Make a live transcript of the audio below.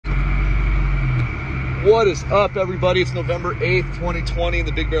What is up, everybody? It's November 8th, 2020 in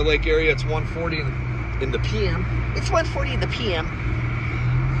the Big Bear Lake area. It's 1:40 in the PM. It's 1:40 in the PM.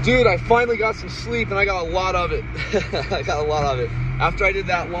 Dude, I finally got some sleep and I got a lot of it. I got a lot of it. After I did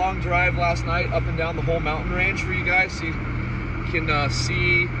that long drive last night up and down the whole mountain range for you guys, so you can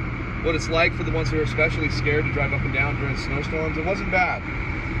see what it's like for the ones who are especially scared to drive up and down during snowstorms. It wasn't bad,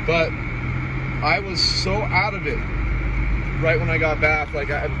 but I was so out of it right when I got back.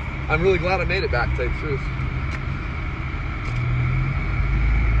 Like, I'm really glad I made it back, to tell you the truth.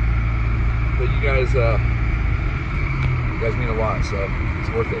 But you guys mean a lot, so it's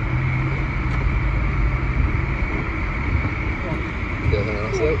worth it. Yeah, hang on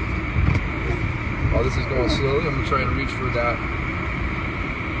a sec. Oh, this is going slowly. I'm gonna try and reach for that.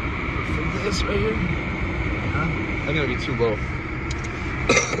 For this right here. I'm gonna be too low.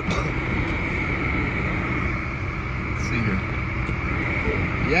 Let's see here.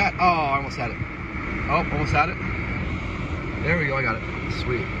 Yeah. Oh, I almost had it. Oh, almost had it. There we go. I got it.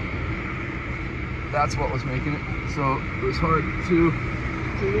 Sweet. That's what was making it. So it was hard to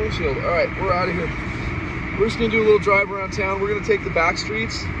the windshield. All right, we're out of here. We're just gonna do a little drive around town. We're gonna take the back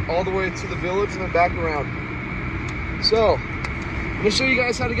streets all the way to the village and then back around. So I'm gonna show you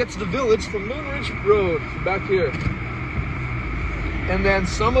guys how to get to the village from Moon Ridge Road, from back here. And then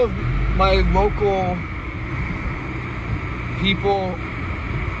some of my local people,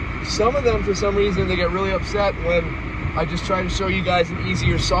 some of them for some reason, they get really upset when I just try to show you guys an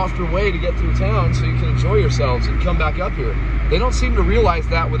easier, softer way to get through town so you can enjoy yourselves and come back up here. They don't seem to realize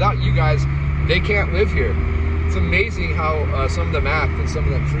that without you guys, they can't live here. It's amazing how some of them act and some of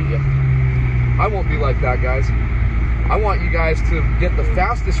them treat you. I won't be like that, guys. I want you guys to get the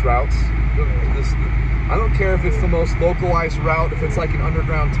fastest routes. I don't care if it's the most localized route, if it's like an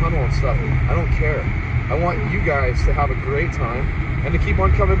underground tunnel and stuff. I don't care. I want you guys to have a great time and to keep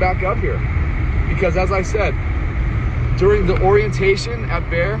on coming back up here. Because as I said, during the orientation at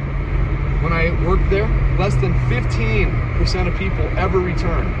Bear, when I worked there, less than 15% of people ever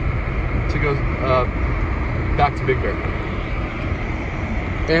return to go back to Big Bear.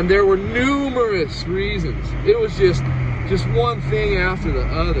 And there were numerous reasons. It was just one thing after the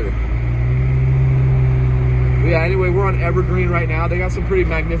other. But yeah, anyway, we're on Evergreen right now. They got some pretty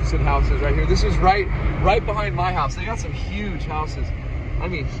magnificent houses right here. This is right behind my house. They got some huge houses. I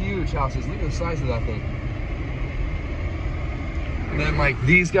mean, huge houses. Look at the size of that thing. And then like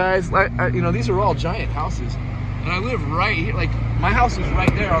these guys, you know, these are all giant houses. And I live right here, like my house is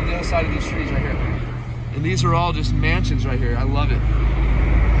right there on the other side of these trees right here. And these are all just mansions right here. I love it.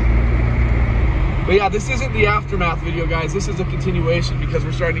 But yeah, this isn't the aftermath video, guys. This is a continuation because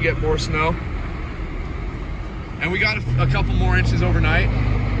we're starting to get more snow. And we got a couple more inches overnight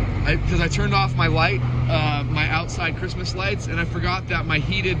because I turned off my light, my outside Christmas lights, and I forgot that my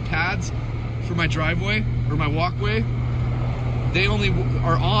heated pads for my driveway or my walkway, they only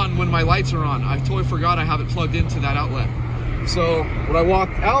are on when my lights are on. I totally forgot I have it plugged into that outlet. So when I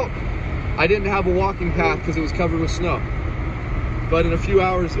walked out, I didn't have a walking path because it was covered with snow. But in a few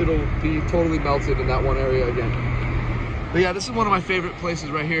hours, it'll be totally melted in that one area again. But yeah, this is one of my favorite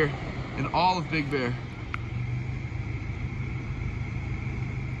places right here in all of Big Bear.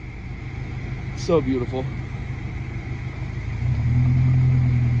 So beautiful.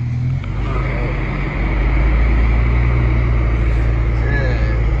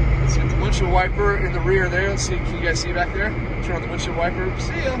 Windshield wiper in the rear there. Let's see, can you guys see back there? Turn on the windshield wiper.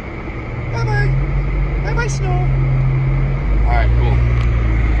 See ya. Bye-bye. Bye-bye, snow. All right, cool.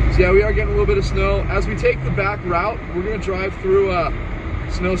 So yeah, we are getting a little bit of snow. As we take the back route, we're gonna drive through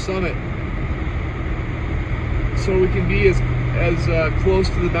Snow Summit. So we can be as close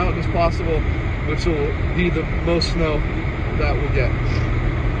to the mountain as possible, which will be the most snow that we'll get.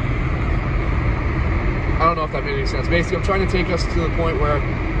 I don't know if that made any sense. Basically, I'm trying to take us to the point where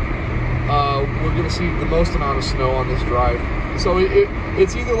we're going to see the most amount of snow on this drive. So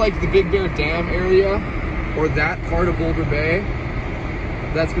it's either like the Big Bear Dam area or that part of Boulder Bay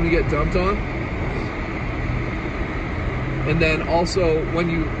that's going to get dumped on. And then also when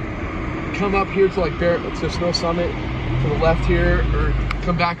you come up here to like Bear, to Snow Summit, to the left here, or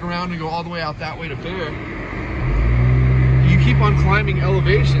come back around and go all the way out that way to Bear, you keep on climbing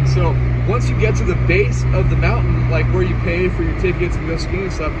elevation. So once you get to the base of the mountain, like where you pay for your tickets and go skiing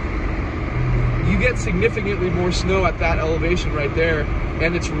and stuff, you get significantly more snow at that elevation right there,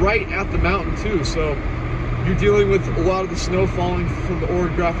 and it's right at the mountain too. So you're dealing with a lot of the snow falling from the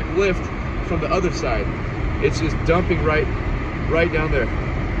orographic lift from the other side. It's just dumping right down there.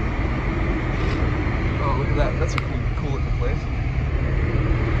 Oh, look at that. That's a cool looking place.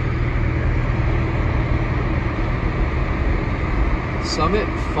 Summit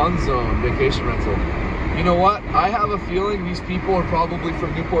Fun Zone Vacation Rental. You know what? I have a feeling these people are probably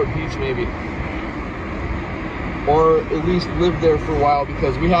from Newport Beach, maybe. Or at least lived there for a while,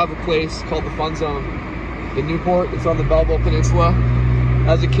 because we have a place called the Fun Zone in Newport. It's on the Balboa Peninsula.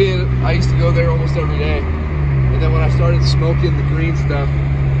 As a kid, I used to go there almost every day. And then when I started smoking the green stuff,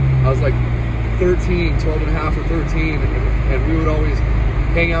 I was like 13, 12 and a half or 13, and we would always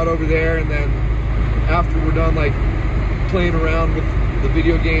hang out over there. And then after we're done like playing around with the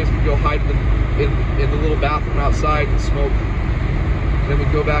video games, we'd go hide in the little bathroom outside and smoke. And then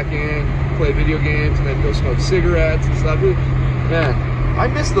we'd go back in, play video games, and then go smoke cigarettes and stuff. Man, I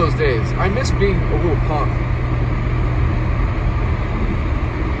miss those days. I miss being a little punk.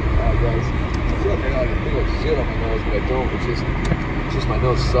 Guys, I feel like I got a big old shit on my nose, but I don't. It's just my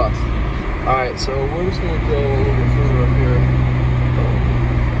nose sucks. Alright, so we're just gonna go a little bit further up here.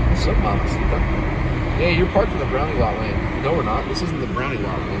 What's up, Mamacita? Yeah, you're parked in the Brownie Lot lane. No, we're not. This isn't the Brownie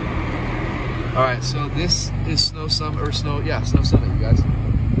Lot lane. Alright, so this is Snow Summit, or Snow Summit, you guys.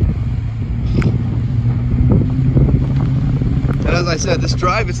 And as I said, this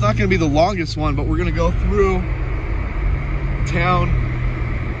drive, it's not gonna be the longest one, but we're gonna go through town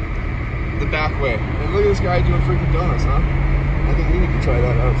the back way. And look at this guy doing freaking donuts, huh? I think we need to try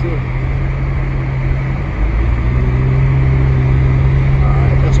that out too.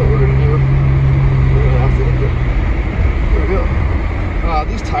 Alright, that's what we're gonna do. We're gonna have to hit it. There we go. Ah,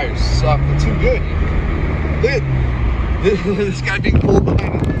 these tires suck. They're too good. Look at this guy being pulled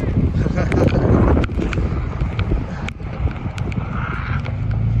behind him.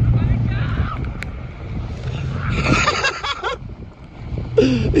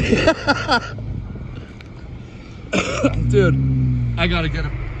 Dude, I gotta get a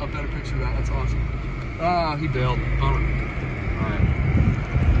better picture of that. That's awesome. Ah, he bailed. Alright.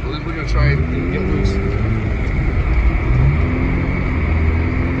 Well, then we're gonna try and get loose.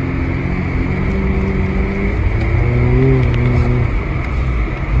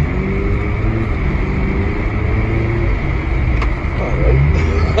 Alright.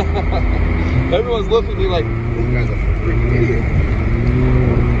 Everyone's looking at me like, this guy's a freaking idiot. Alright.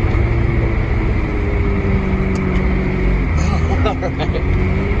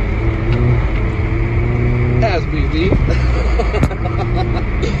 As we leave,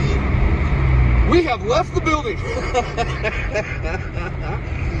 we have left the building.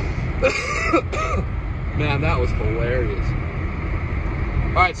 Man, that was hilarious.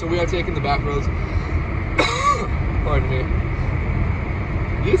 Alright, so we are taking the back roads. Pardon me.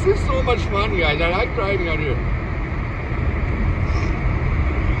 This is so much fun, guys. I like driving out here.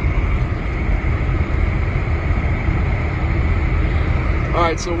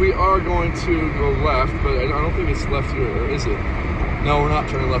 Alright, so we are going to go left, but I don't think it's left here, or is it? No, we're not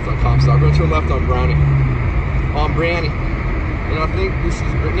turning left on Comstock. We're going to turn left on Brownie. On Brownie. And I think this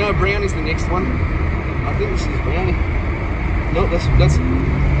is, no, Brownie's the next one. I think this is Brownie. No, that's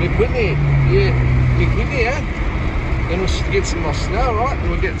McWhitney. Yeah, McWhitney, yeah. Then we'll get some more snow, right? And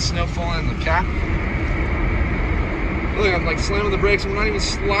we're getting snow falling in the cap. Look, I'm like slamming the brakes. I'm not even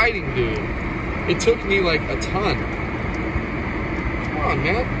sliding, dude. It took me like a ton. Come on,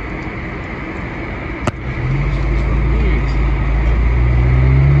 man.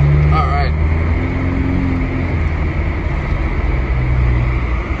 All right.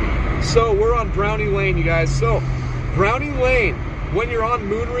 So we're on Brownie Lane, you guys. So Brownie Lane, when you're on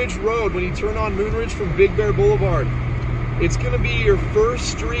Moonridge Road, when you turn on Moonridge from Big Bear Boulevard, it's going to be your first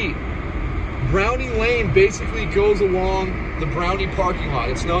street. Brownie Lane basically goes along the Brownie parking lot.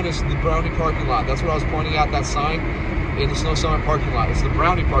 It's known as the Brownie parking lot. That's what I was pointing out, that sign in the Snow Summit parking lot. It's the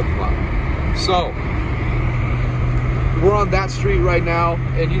Brownie parking lot. So we're on that street right now,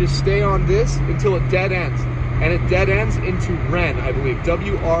 and you just stay on this until it dead ends. And it dead ends into Wren, I believe,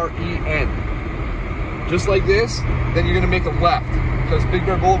 W-R-E-N. Just like this, then you're gonna make a left, because Big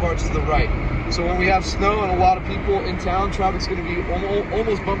Bear Boulevard's to the right. So when we have snow and a lot of people in town, traffic's gonna be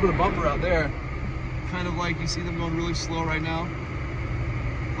almost bumper to bumper out there. Kind of like, you see them going really slow right now.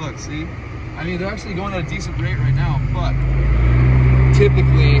 Look, see? I mean, they're actually going at a decent rate right now, but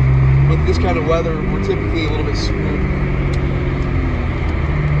typically, with this kind of weather, we're typically a little bit smooth.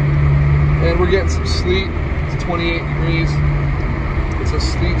 And we're getting some sleet. It's 28 degrees. It's a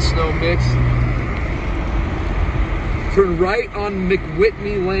sleet-snow mix. Turn right on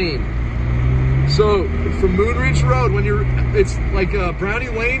McWhitney Lane. So from Moonridge Road, when you're, it's like Brownie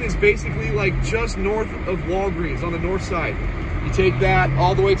Lane is basically like just north of Walgreens on the north side. You take that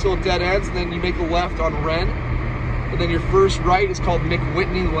all the way till it dead ends, and then you make a left on Wren, and then your first right is called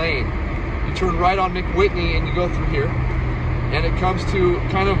McWhitney Lane. You turn right on McWhitney and you go through here, and it comes to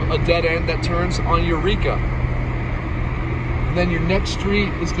kind of a dead end that turns on Eureka. And then your next street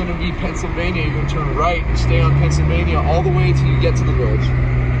is going to be Pennsylvania. You're going to turn right and stay on Pennsylvania all the way until you get to the village.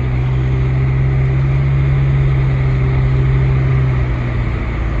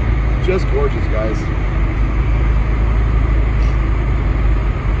 Just gorgeous, guys.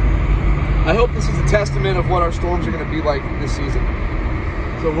 I hope this is a testament of what our storms are going to be like this season.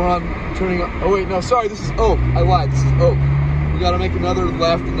 So we're on turning, oh wait, no, sorry, this is Oak. I lied, this is Oak. We got to make another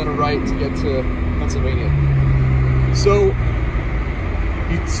left and then a right to get to Pennsylvania. So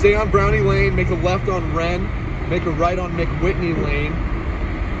you stay on Brownie Lane, make a left on Wren, make a right on McWhitney Lane,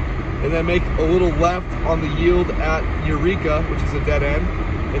 and then make a little left on the yield at Eureka, which is a dead end.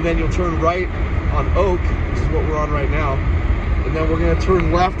 And then you'll turn right on Oak, which is what we're on right now. And then we're going to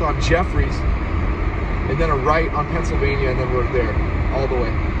turn left on Jeffries, and then a right on Pennsylvania, and then we're there all the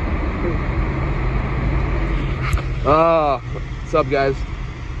way. What's up, guys?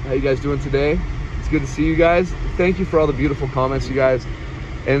 How you guys doing today? It's good to see you guys. Thank you for all the beautiful comments, you guys.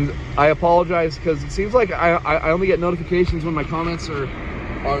 And I apologize because it seems like I only get notifications when my comments are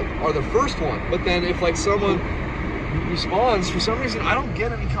the first one. But then if like someone responds, for some reason I don't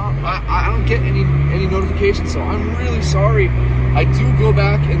get any I don't get any notifications. So I'm really sorry. I do go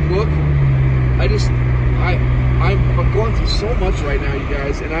back and look. I'm going through so much right now, you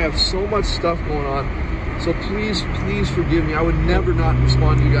guys, and I have so much stuff going on. So please forgive me. I would never not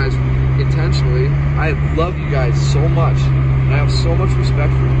respond to you guys intentionally. I love you guys so much. I have so much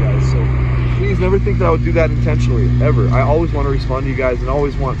respect for you guys. So please never think that I would do that intentionally, ever. I always want to respond to you guys and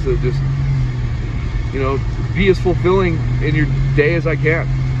always want to just, you know, be as fulfilling in your day as I can.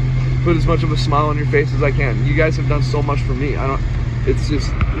 Put as much of a smile on your face as I can. You guys have done so much for me. It's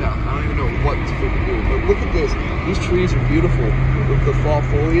just, yeah, I don't even know what to freaking do. But look at this. These trees are beautiful with the fall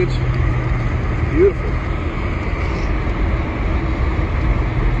foliage. Beautiful.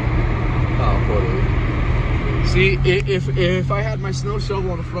 Oh, totally. See, if I had my snow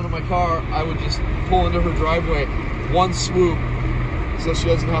shovel on the front of my car, I would just pull into her driveway, one swoop, so she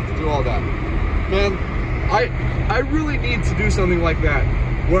doesn't have to do all that. Man, I really need to do something like that,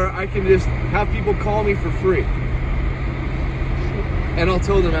 where I can just have people call me for free, and I'll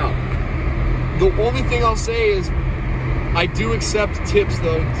tow them out. The only thing I'll say is, I do accept tips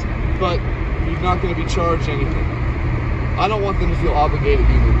though, but you're not going to be charged anything. I don't want them to feel obligated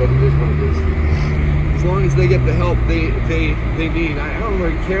either, but it is what it is. As long as they get the help they need, I don't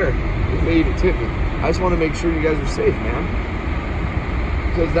really care if they even tip me. I just want to make sure you guys are safe, man.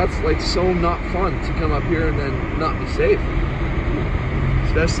 Because that's like so not fun to come up here and then not be safe.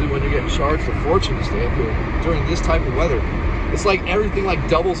 Especially when you're getting charged a fortune to stay up here during this type of weather. It's like everything like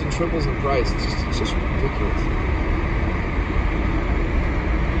doubles and triples in price. It's just ridiculous.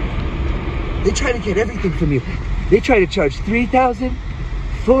 They try to get everything from you. They try to charge $3,000,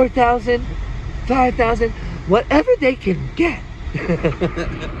 $4,000, $5,000, whatever they can get.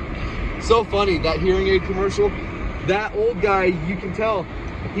 So funny, that hearing aid commercial, that old guy, you can tell,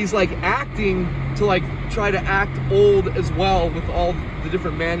 he's like acting to like try to act old as well with all the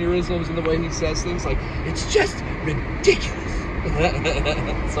different mannerisms and the way he says things. Like, it's just ridiculous.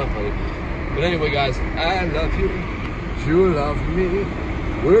 So funny. But anyway, guys, I love you. You love me.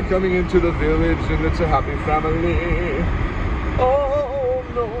 We're coming into the village and it's a happy family. Oh,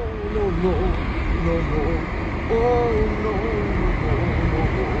 no, no, no, no, no. Oh, no, no, no,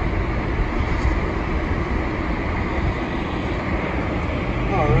 no.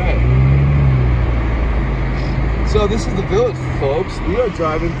 All right. So this is the village, folks. We are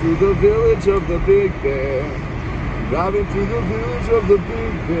driving through the village of the Big Bear. Driving through the village of the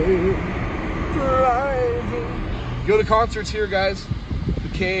Big Bear. Driving. Go to concerts here, guys. The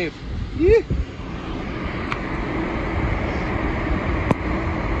Cave. Yeah.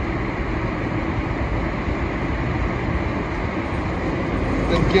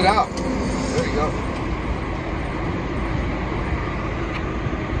 Then get out. There you go.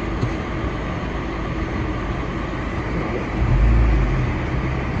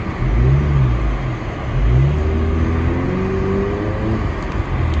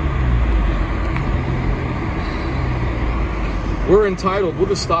 We're entitled. We'll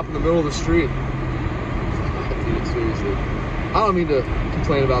just stop in the middle of the street. Dude, seriously. I don't mean to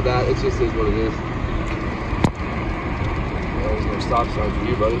complain about that. It just is what it is. There's no stop sign for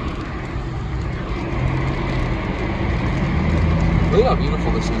you, buddy. Look how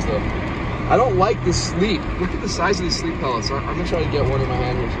beautiful this is, though. I don't like this sleep. Look at the size of these sleep pellets. I'm gonna try to get one in my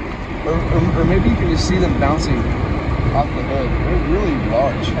hand here. Or maybe you can just see them bouncing off the hood. They're really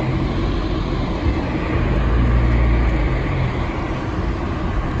large.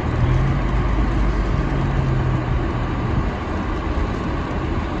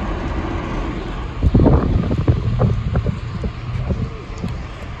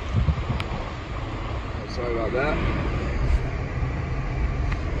 Sorry about that.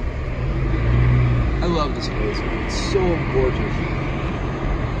 I love this place. It's so gorgeous.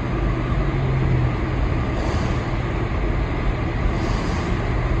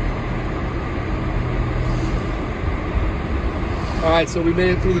 All right, so we made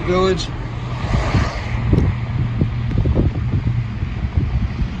it through the village.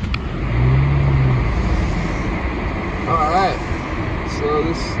 All right, so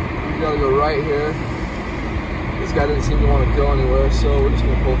we gotta go right here. This guy didn't seem to want to go anywhere, so we're just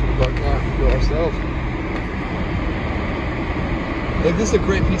gonna pull through the parking lot and go ourselves. Like, this is a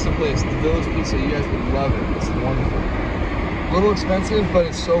great pizza place, the Village Pizza. You guys would love it. It's wonderful. A little expensive, but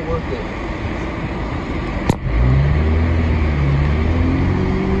it's so worth it.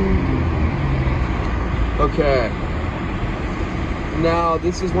 Okay. Now,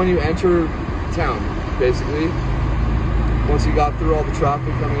 this is when you enter town, basically. Once you got through all the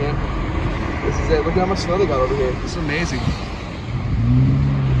traffic coming in. This is it. Look at how much snow they got over here. It's amazing.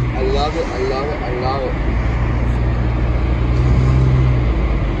 I love it. I love it. I love it.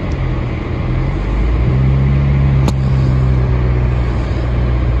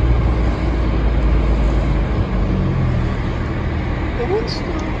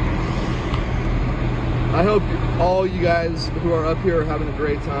 I hope all you guys who are up here are having a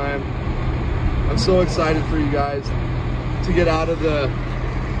great time. I'm so excited for you guys to get out of the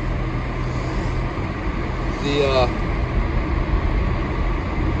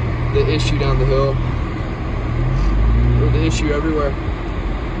issue down the hill, or the issue everywhere.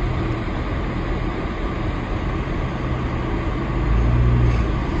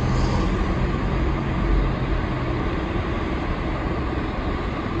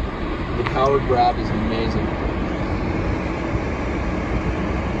 The power grab is amazing.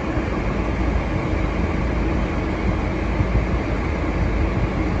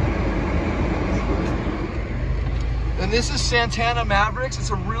 And this is Santana Mavericks. It's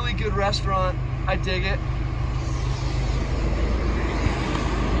a really good restaurant. I dig it.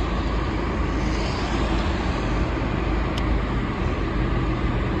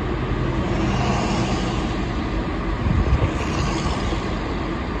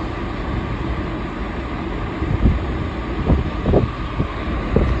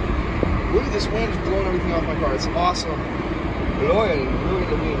 Look at this wind just blowing everything off my car. It's awesome. Look at the wind. Look at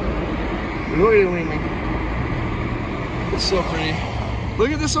the wind. It's so pretty.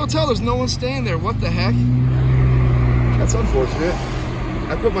 Look at this hotel. There's no one staying there. What the heck? That's unfortunate.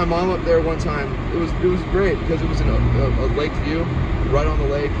 I put my mom up there one time. It was great because it was in a lake view, right on the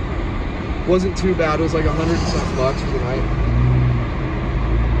lake. Wasn't too bad. It was like $100 and something bucks for the night.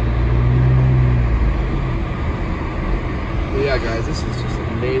 But yeah, guys, this is just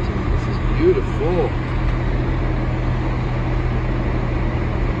amazing. This is beautiful.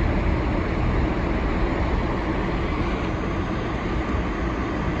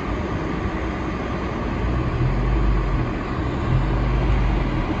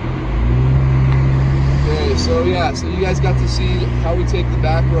 So yeah, so you guys got to see how we take the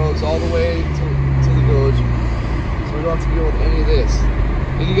back roads all the way to the village. So we don't have to deal with any of this.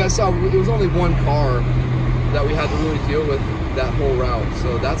 And you guys saw it was only one car that we had to really deal with that whole route.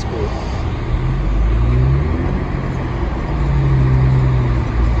 So that's cool.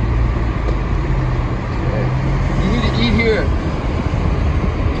 Okay. You need to eat here.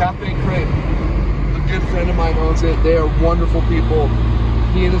 Cafe Crepe. A good friend of mine owns it. They are wonderful people.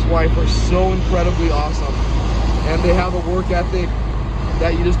 He and his wife are so incredibly awesome. And they have a work ethic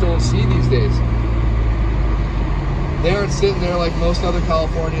that you just don't see these days. They aren't sitting there like most other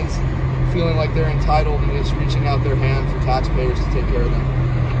Californians feeling like they're entitled and just reaching out their hand for taxpayers to take care of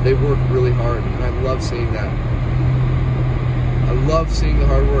them. They work really hard, and I love seeing that. I love seeing the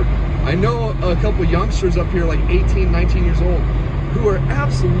hard work. I know a couple youngsters up here, like 18, 19 years old, who are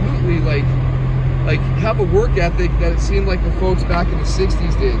absolutely like have a work ethic that it seemed like the folks back in the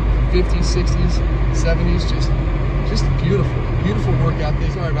 60s did, 50s, 60s, 70s, just beautiful work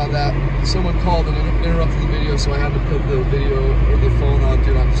ethic. Sorry about that. Someone called and interrupted the video, so I had to put the video or the phone on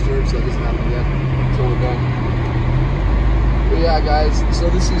Do Not Disturb so that doesn't happen again until we're done. But yeah, guys, so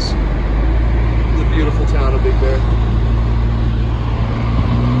this is the beautiful town of Big Bear.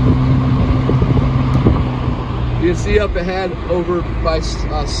 You can see up ahead over by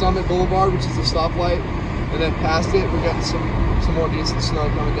Summit Boulevard, which is the stoplight, and then past it, we're getting some more decent snow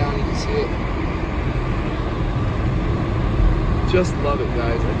coming down. You can see it. Just love it,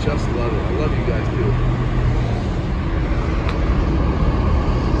 guys. I just love it. I love you guys too.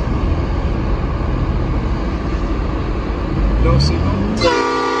 No signal.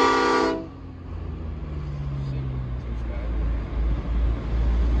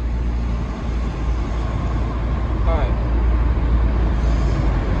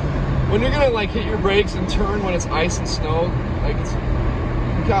 when you're gonna like hit your brakes and turn when it's ice and snow, like it's,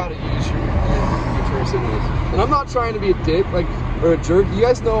 you gotta use your turn signals. And I'm not trying to be a dick, like, or a jerk. You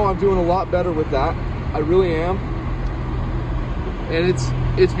guys know I'm doing a lot better with that. I really am. And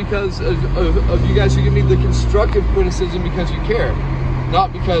it's because of you guys who give me the constructive criticism because you care,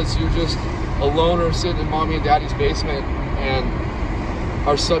 not because you're just a loner sitting in mommy and daddy's basement and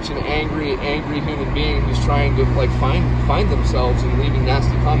are such an angry human being who's trying to like find themselves and leaving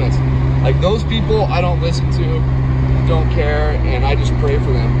nasty comments. Like those people I don't listen to, don't care, and I just pray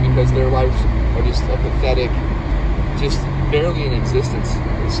for them because their lives are just a pathetic, just barely in existence.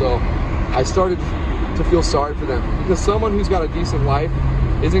 And so I started to feel sorry for them because someone who's got a decent life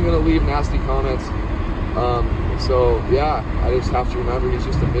isn't going to leave nasty comments. So yeah, I just have to remember he's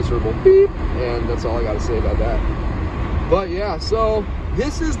just a miserable beep, and that's all I got to say about that. But yeah, so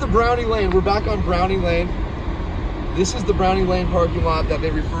this is the Brownie Lane. We're back on Brownie Lane. This is the Brownie Lane parking lot that they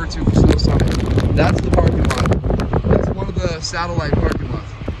refer to for Snow Summit. That's the parking lot. That's one of the satellite parking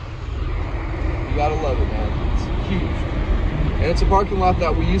lots. You gotta love it, man. It's huge. And it's a parking lot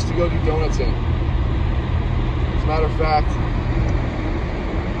that we used to go do donuts in. As a matter of fact,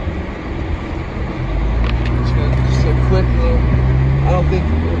 just a quick little, I don't think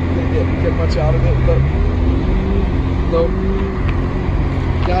we're gonna get much out of it, but nope.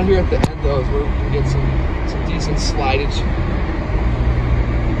 Down here at the end though is where we can get some decent slidage.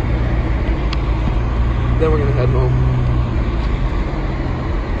 Then we're gonna head home.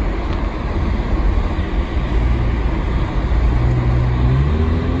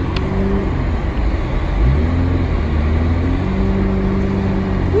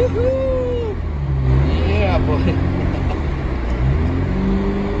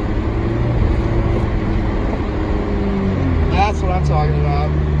 That's what I'm talking about.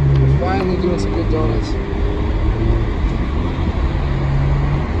 We're finally doing some good donuts.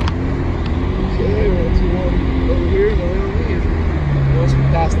 Okay, we're going to over here. Go in on me. Once we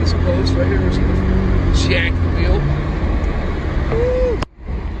pass this post right here, we're just going to jack the wheel. Woo!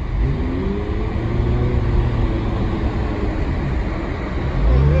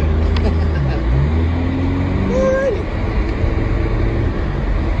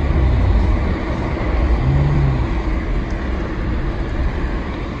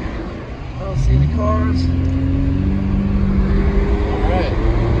 Cars. Alright.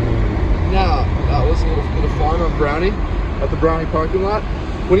 Now, that was a little bit of fun on Brownie at the Brownie parking lot.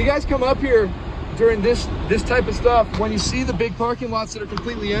 When you guys come up here during this type of stuff, when you see the big parking lots that are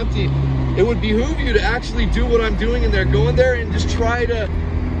completely empty, it would behoove you to actually do what I'm doing in there. Go in there and just try to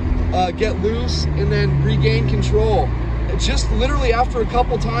get loose and then regain control. Just literally after a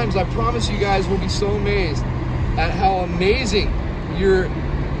couple times, I promise you guys will be so amazed at how amazing your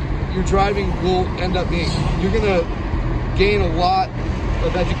driving will end up being. You're gonna gain a lot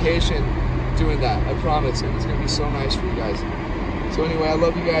of education doing that, I promise, and it's gonna be so nice for you guys. So anyway, I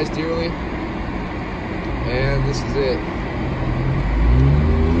love you guys dearly, and this is it.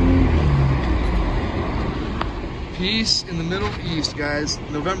 Peace in the Middle East, guys.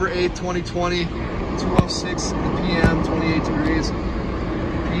 November 8th, 2020, 2:06 in the PM, 28 degrees.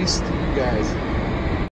 Peace to you guys.